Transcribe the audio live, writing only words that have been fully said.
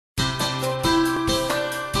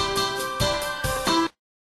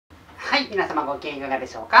い、皆様ご機嫌いかがで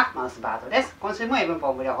しょうか。マウスバードです。今週も英文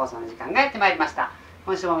法無料放送の時間がやってまいりました。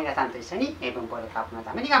今週も皆さんと一緒に英文法力アップの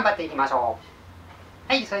ために頑張っていきましょ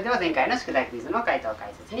う。はい、それでは前回の宿題クイズの回答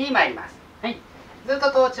解説に参ります。はい、ずっと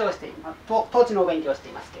統治をしています。統治のお勉強をして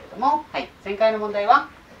いますけれども、はい、前回の問題は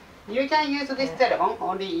You can use this telephone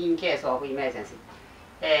only in case of emergency。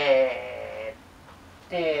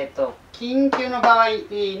緊急の場合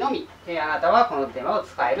のみ、あなたはこの電話を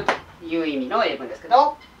使えるという意味の英文ですけ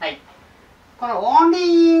ど、はい、この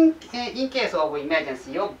only in case of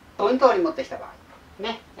emergency を文頭に持ってきた場合、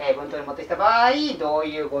ね、文頭に持ってきた場合、どう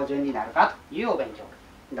いう語順になるかというお勉強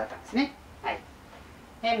だったんですね。は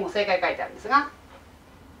い。もう正解書いてあるんですが、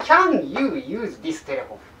Can you use this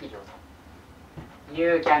telephone? ピリオド。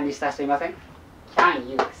You can にした人いません？ Can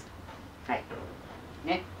you です。はい。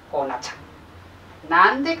ね、こうなっちゃう。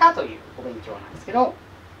なんでかというお勉強なんですけど、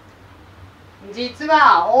実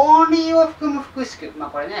は only を含む副詞句、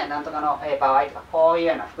これね、なんとかの場合とか、こういう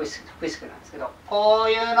ような副詞句なんですけど、こ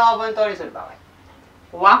ういうのを文頭にする場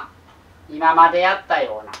合は、今までやった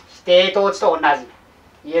ような否定統治と同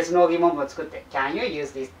じ、イエスノー疑問文を作って、Can you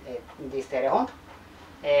use this telephone? と、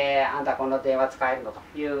あなたこの電話使えるのと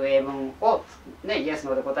いう英文を、ね、イエス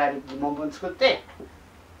ノーで答える疑問文を作って、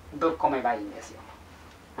ぶっ込めばいいんですよ。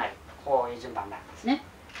はい、こういう順番なんですね。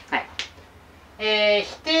はい。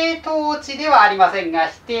否定統治ではありませんが、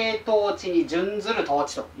否定統治に準ずる統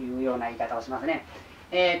治というような言い方をしますね。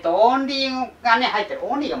オンリーがね、入ってる。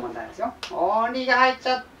オンリーが問題なんですよ。オンリーが入っち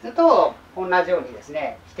ゃうと、同じようにです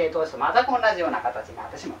ね、否定統治と全く同じような形になっ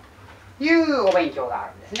てしまうというお勉強があ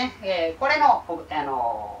るんですね。これの、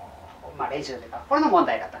練習というか、これの問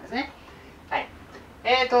題だったんですね。はい。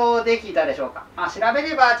できたでしょうか。調べ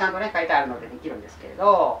ればちゃんとね、書いてあるのでできるんですけれ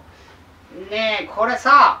ど、ねこれ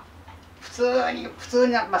さ、普通に、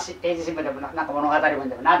英字新聞でもなんか物語文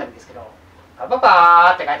でも何でもいいですけど、パ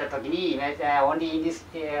ーって書いたときに、only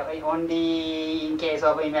in case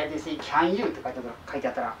of emergency, can you って書いて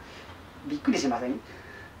あったら、びっくりしません？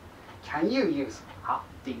 Can you use? は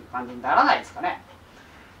っていう感じにならないですかね。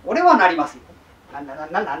俺はなりますよ。なん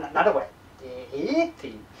だこれ。って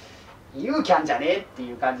いう。You can じゃねえって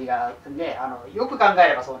いう感じがね、よく考え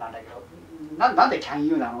ればそうなんだけど、なんで can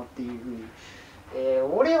you なのっていうふうに。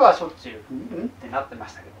俺はしょっちゅう、ってなってま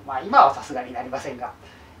したけど、今はさすがになりませんが、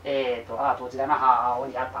統治だな、オン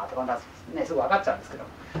リーあったとか、ね、すぐ分かっちゃうんですけ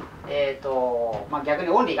ど、逆に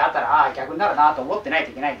オンリーがあったら、逆になるなと思ってない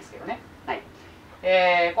といけないんですけどね。はい。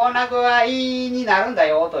こんな具合になるんだ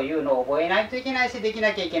よというのを覚えないといけないし、でき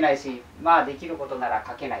なきゃいけないし、できることなら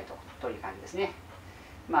書けないという感じですね。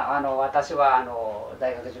私は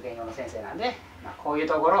大学受験用の先生なんで、こういう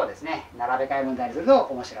ところをですね、並べ替え問題にすると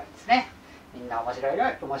面白いんですね。みんな面白いよ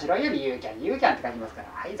うに You can って書きますから、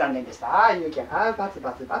はい、残念でした。You can、バツっ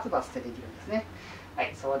てできるんですね。は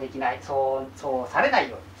い、そうできない、そうされない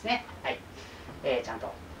ようにですね、はい、ちゃん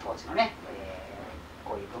と当時のね、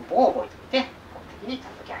こういう文法を覚えておいて、法的にちゃ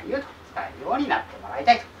んと Can you と使えるようになってもらい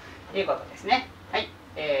たいということですね。はい、いい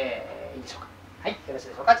でしょうか。はい、よろしい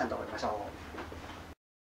でしょうか。ちゃんと覚えてみましょう。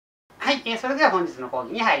はい、それでは本日の講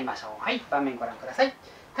義に入りましょう。はい、盤面ご覧ください。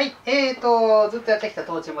はい、ずっとやってきた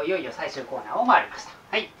統治もいよいよ最終コーナーを回りました。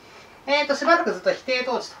はい。しばらくずっと否定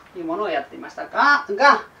統治というものをやっていましたが、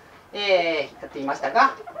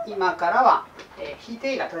今からは、否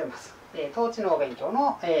定が取れます。統治のお勉強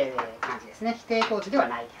の、感じですね。否定統治では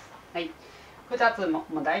ないです。はい。2つ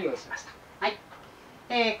問題を用意しました。はい。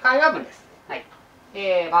会話文です。はい。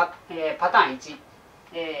パターン1。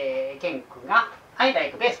ケン君が I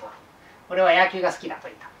like baseball。俺は野球が好きだと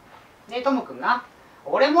言った。で、トム君が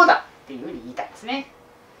俺もだっていうふうに言いたいですね。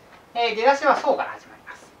出だしはそうから始まり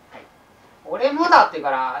ます。はい、俺もだっていうか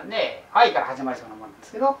らね、愛から始まりそうなものなんで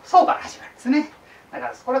すけど、そうから始まるんですね。だか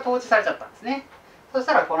らこれは統治されちゃったんですね。そし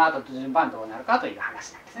たらこの後順番どうなるかという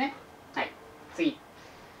話なんですね。はい、次。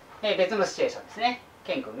別のシチュエーションですね。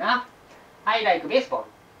ケン君が I like baseball。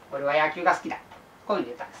俺は野球が好きだ。こういうふう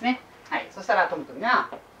に言ったんですね。はい、そしたらトム君が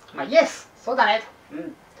Yes、そうだねと。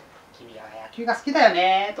君は野球が好きだよ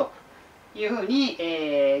ねと。いうふうに、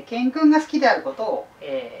ケン君が好きであることを、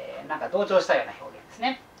なんか同調したような表現です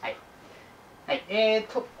ね。はい。はい。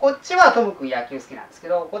こっちはトム君野球好きなんですけ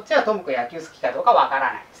ど、こっちはトム君野球好きかどうかわか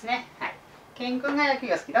らないですね。はい。ケン君が野球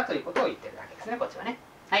が好きだということを言ってるだけですね、こっちはね。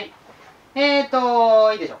はい。いいで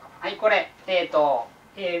しょうか。はい、これ、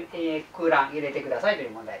空欄入れてくださいとい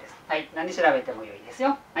う問題です。はい。何調べても良いです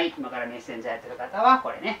よ。はい。今からメッセンジャーやってる方は、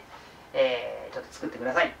これね、ちょっと作ってく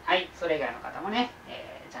ださい。はい。それ以外の方もね、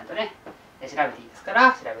ちゃんとね、調べていいですか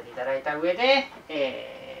ら調べていただいた上で、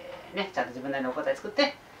ちゃんと自分なりのお答え作っ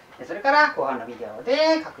てそれから後半のビデオ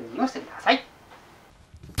で確認をしてください。